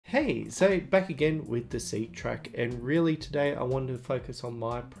Hey, so back again with the SEQTRAK, and really today I wanted to focus on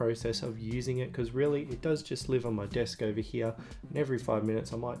my process of using it, because really it does just live on my desk over here, and every 5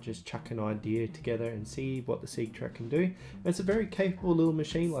 minutes I might just chuck an idea together and see what the SEQTRAK can do. And it's a very capable little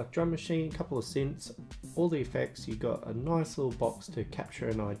machine, like drum machine, a couple of synths, all the effects. You got a nice little box to capture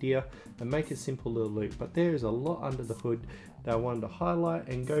an idea and make a simple little loop, but there is a lot under the hood that I wanted to highlight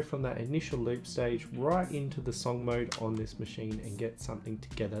and go from that initial loop stage right into the song mode on this machine and get something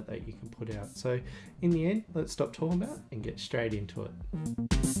together that you can put out. So in the end, let's stop talking about it and get straight into it.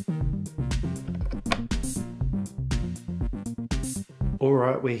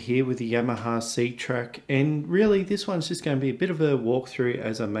 Alright, we're here with the Yamaha SEQTRAK, and really this one's just going to be a bit of a walkthrough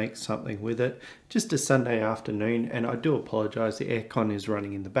as I make something with it. Just a Sunday afternoon, and I do apologise, the aircon is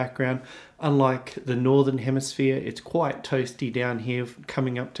running in the background. Unlike the northern hemisphere, it's quite toasty down here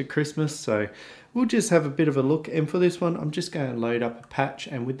coming up to Christmas, so we'll just have a bit of a look. And for this one, I'm just going to load up a patch,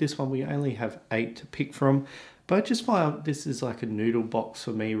 and with this one we only have 8 to pick from. But I just find this is like a noodle box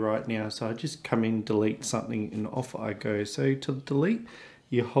for me right now. So I just come in, delete something, and off I go. So to delete,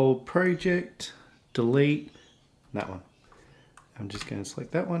 you hold project, delete, that one. I'm just going to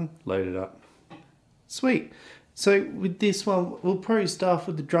select that one, load it up. Sweet. So with this one, we'll probably start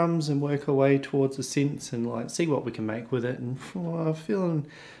with the drums and work our way towards the synths and like see what we can make with it. And I'm feeling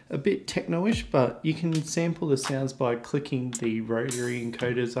a bit techno-ish, but you can sample the sounds by clicking the rotary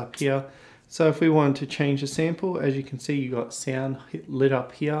encoders up here. So if we wanted to change the sample, as you can see, you got sound lit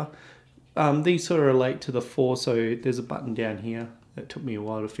up here. These sort of relate to the 4, so there's a button down here that took me a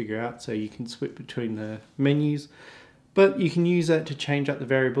while to figure out, so you can switch between the menus. But you can use that to change up the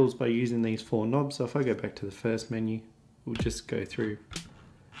variables by using these 4 knobs. So if I go back to the first menu, we'll just go through.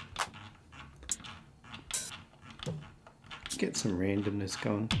 Get some randomness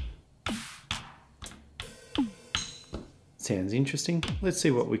going. Sounds interesting. Let's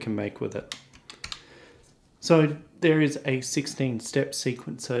see what we can make with it. So there is a 16-step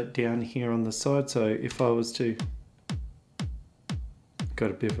sequencer down here on the side. So if I was to,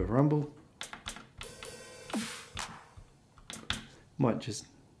 got a bit of a rumble, might just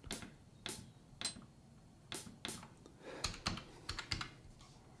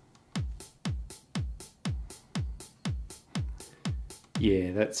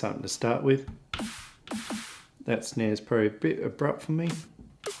yeah, that's something to start with. That snare's probably a bit abrupt for me.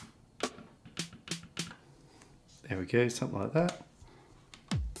 There we go, something like that.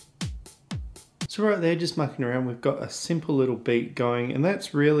 So right there, just mucking around, we've got a simple little beat going, and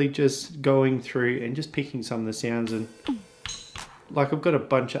that's really just going through and just picking some of the sounds. And like I've got a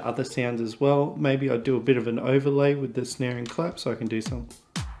bunch of other sounds as well. Maybe I'll do a bit of an overlay with the snare and clap so I can do some.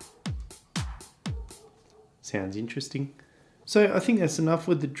 Sounds interesting. So I think that's enough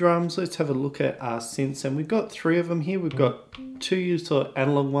with the drums. Let's have a look at our synths, and we've got 3 of them here. We've got 2 sort of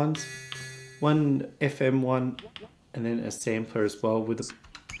analog ones, 1 FM one, and then a sampler as well with a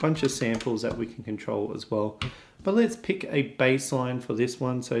bunch of samples that we can control as well. But let's pick a bass line for this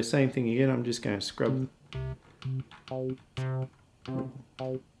one. So same thing again, I'm just going to scrub.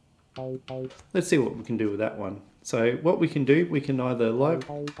 Let's see what we can do with that one. So what we can do, we can either like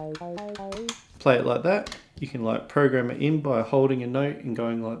play it like that. You can like program it in by holding a note and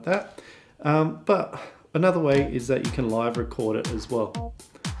going like that. But another way is that you can live record it as well.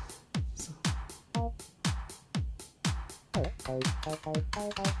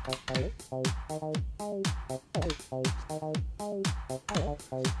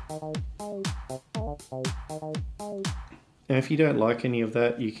 Now if you don't like any of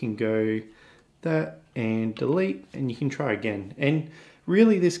that, you can go that and delete, and you can try again. And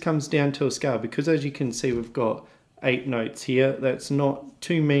really this comes down to a scale, because as you can see we've got 8 notes here. That's not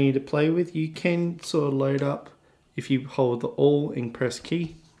too many to play with. You can sort of load up if you hold the Alt and press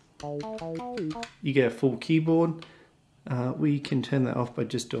key. You get a full keyboard. We can turn that off by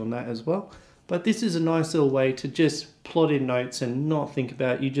just doing that as well. But this is a nice little way to just plot in notes and not think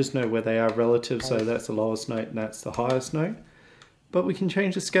about it. You just know where they are relative, so that's the lowest note and that's the highest note. But we can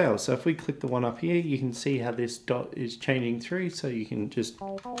change the scale. So if we click the one up here, you can see how this dot is changing through, so you can just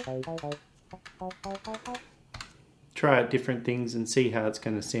try out different things and see how it's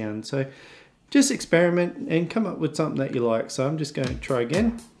going to sound. So just experiment and come up with something that you like. So I'm just going to try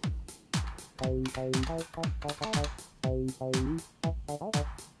again.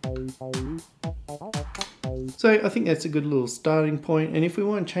 So I think that's a good little starting point. And if we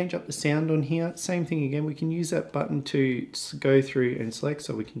want to change up the sound on here, same thing again, we can use that button to go through and select,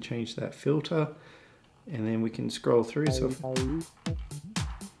 so we can change that filter, and then we can scroll through. So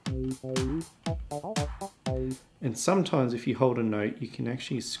And sometimes if you hold a note, you can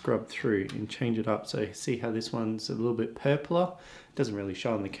actually scrub through and change it up. So see how this one's a little bit purpler? It doesn't really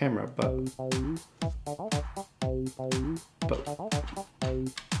show on the camera, but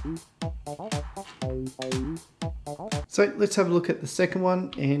so let's have a look at the second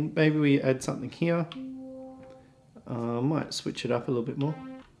one, and maybe we add something here. I might switch it up a little bit more.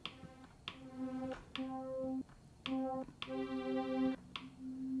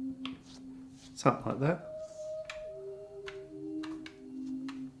 Something like that.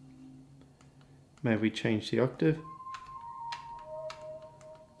 Maybe we change the octave.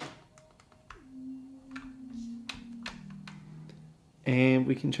 And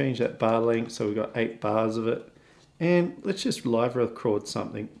we can change that bar length, so we've got 8 bars of it. And let's just live record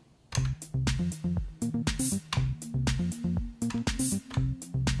something.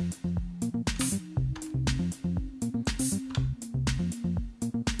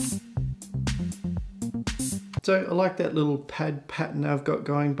 So I like that little pad pattern I've got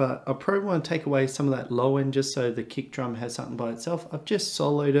going, but I probably want to take away some of that low end just so the kick drum has something by itself. I've just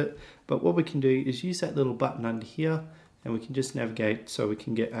soloed it, but what we can do is use that little button under here, and we can just navigate so we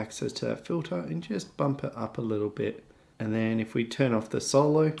can get access to that filter and just bump it up a little bit. And then if we turn off the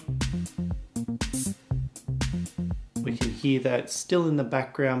solo, we can hear that still in the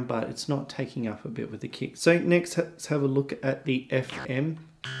background, but it's not taking up a bit with the kick. So next, let's have a look at the FM,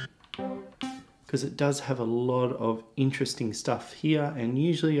 because it does have a lot of interesting stuff here, and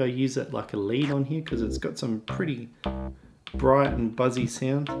usually I use it like a lead on here because it's got some pretty bright and buzzy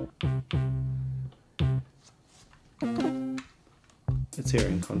sound. Let's hear it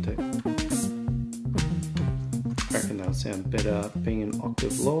in context. I reckon that'll sound better being an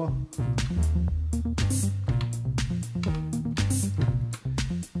octave lower.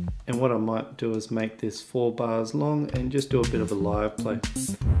 And what I might do is make this 4 bars long and just do a bit of a live play.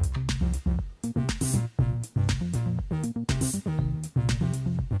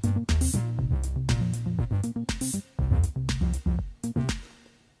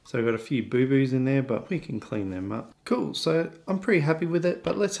 So I've got a few boo-boos in there, but we can clean them up. Cool, so I'm pretty happy with it,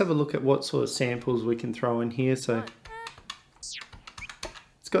 but let's have a look at what sort of samples we can throw in here. So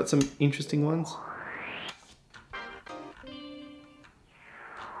it's got some interesting ones.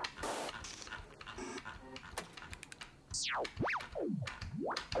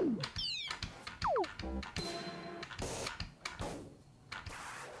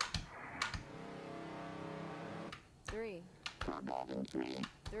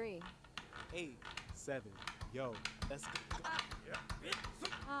 Three. 8, 7, yo, let's go.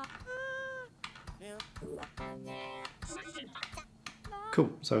 Cool,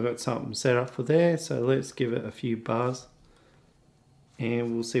 so I've got something set up for there, so let's give it a few bars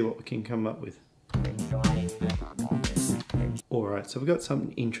and we'll see what we can come up with. Alright, so we've got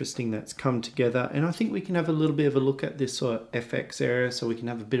something interesting that's come together, and I think we can have a little bit of a look at this sort of FX area, so we can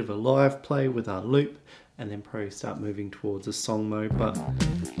have a bit of a live play with our loop and then probably start moving towards a song mode. But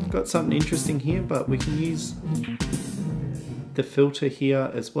we've got something interesting here, but we can use the filter here,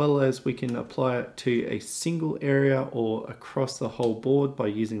 as well as we can apply it to a single area or across the whole board by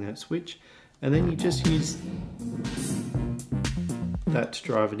using that switch, and then you just use that to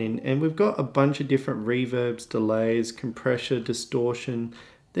drive it in. And we've got a bunch of different reverbs, delays, compression, distortion.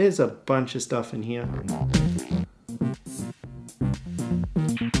 There's a bunch of stuff in here.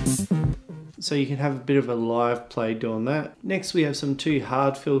 So you can have a bit of a live play doing that. Next we have some 2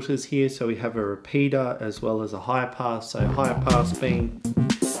 hard filters here. So we have a repeater as well as a high pass. So high pass being,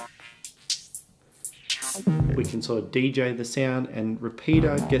 we can sort of DJ the sound, and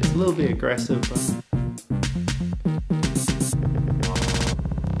repeater gets a little bit aggressive.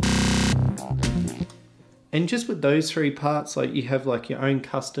 And just with those 3 parts, like you have like your own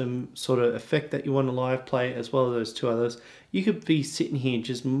custom sort of effect that you want to live play, as well as those 2 others. You could be sitting here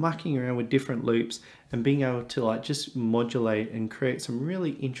just mucking around with different loops and being able to like just modulate and create some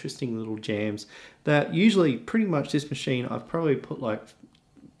really interesting little jams that usually pretty much this machine I've probably put like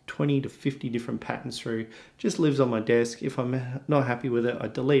 20 to 50 different patterns through. Just lives on my desk. If I'm not happy with it, I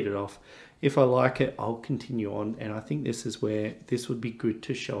delete it off. If I like it, I'll continue on. And I think this is where this would be good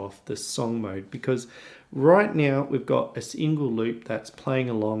to show off the song mode, because right now we've got a single loop that's playing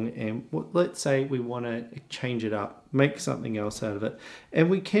along, and let's say we want to change it up, make something else out of it.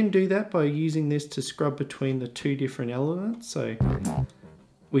 And we can do that by using this to scrub between the 2 different elements. So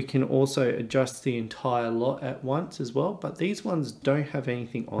we can also adjust the entire lot at once as well, but these ones don't have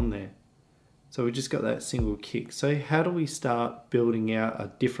anything on there. So we just got that single kick. So how do we start building out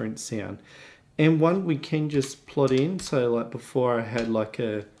a different sound? And one we can just plot in. So like before I had like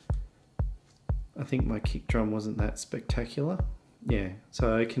I think my kick drum wasn't that spectacular. Yeah,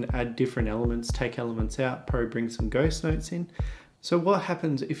 so I can add different elements, take elements out, probably bring some ghost notes in. So what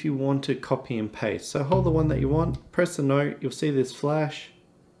happens if you want to copy and paste? So hold the one that you want, press the note, you'll see this flash.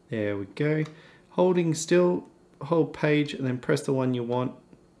 There we go. Holding still, hold page, and then press the one you want,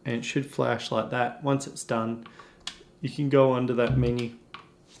 and it should flash like that. Once it's done, you can go under that menu.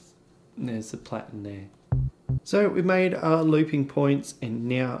 And there's the platen there. So we made our looping points, and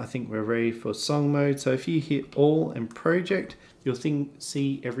now I think we're ready for song mode. So if you hit all and project, you'll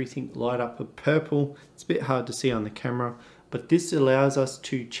see everything light up with purple. It's a bit hard to see on the camera, but this allows us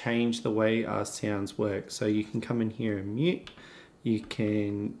to change the way our sounds work. So you can come in here and mute, you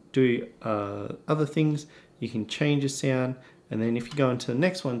can do other things, you can change a sound, and then if you go into the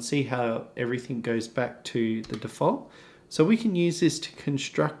next one, see how everything goes back to the default. So we can use this to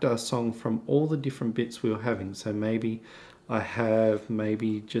construct our song from all the different bits we were having. So maybe I have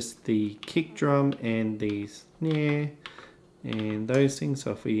just the kick drum and the snare and those things.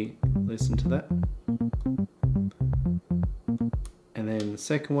 So if we listen to that. And then the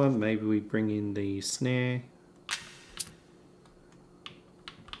second one, maybe we bring in the snare.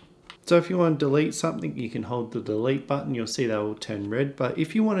 So if you want to delete something, you can hold the delete button. You'll see that will turn red. But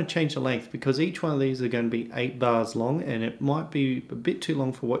if you want to change the length, because each one of these are going to be 8 bars long and it might be a bit too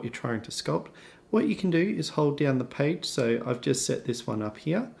long for what you're trying to sculpt, what you can do is hold down the page. So I've just set this one up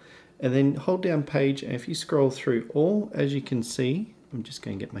here, and then hold down page, and if you scroll through all, as you can see, I'm just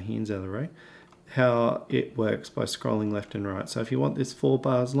going to get my hands out of the way, how it works by scrolling left and right. So if you want this 4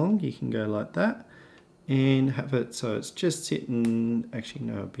 bars long, you can go like that and have it so it's just sitting, actually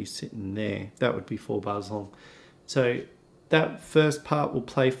no, it'd be sitting there. That would be 4 bars long. So that first part will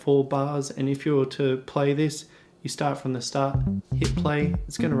play 4 bars, and if you were to play this, you start from the start, hit play,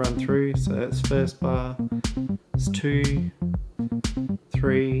 it's going to run through. So that's first bar, it's 2,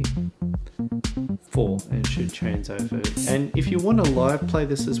 3, 4, and it should change over. And if you want to live play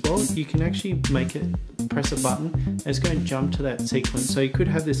this as well, you can actually make it, press a button, and it's going to jump to that sequence. So you could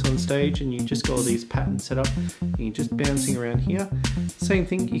have this on stage and you just got all these patterns set up and you're just bouncing around here. Same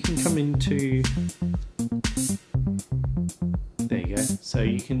thing, you can come into, there you go. So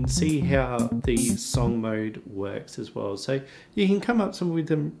you can see how the song mode works as well. So you can come up with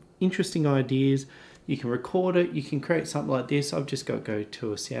some interesting ideas. You can record it, you can create something like this. I've just got to go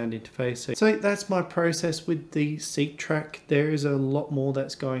to a sound interface. So that's my process with the SEQTRAK. There is a lot more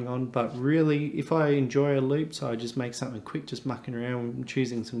that's going on, but really if I enjoy a loop, so I just make something quick, just mucking around,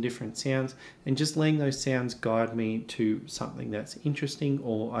 choosing some different sounds and just letting those sounds guide me to something that's interesting,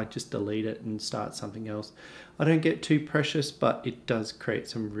 or I just delete it and start something else. I don't get too precious, but it does create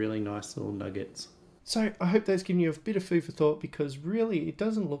some really nice little nuggets. So I hope that's given you a bit of food for thought, because really it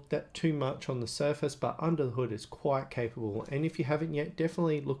doesn't look that too much on the surface, but under the hood it's quite capable. And if you haven't yet,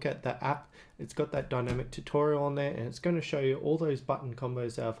 definitely look at the app. It's got that dynamic tutorial on there, and it's going to show you all those button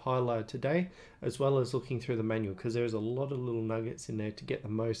combos that I've highlighted today, as well as looking through the manual, because there's a lot of little nuggets in there to get the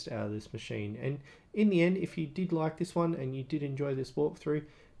most out of this machine. And in the end, if you did like this one and you did enjoy this walkthrough,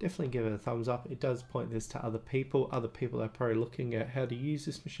 definitely give it a thumbs up. It does point this to other people that are probably looking at how to use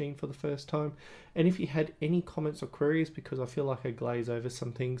this machine for the first time. And if you had any comments or queries, because I feel like I glaze over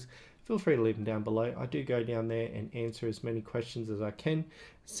some things, feel free to leave them down below. I do go down there and answer as many questions as I can.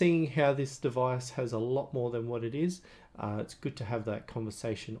 Seeing how this device has a lot more than what it is, it's good to have that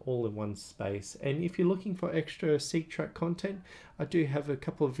conversation all in one space. And if you're looking for extra SEQTRAK content, I do have a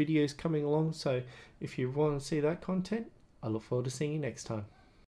couple of videos coming along, so if you want to see that content, I look forward to seeing you next time.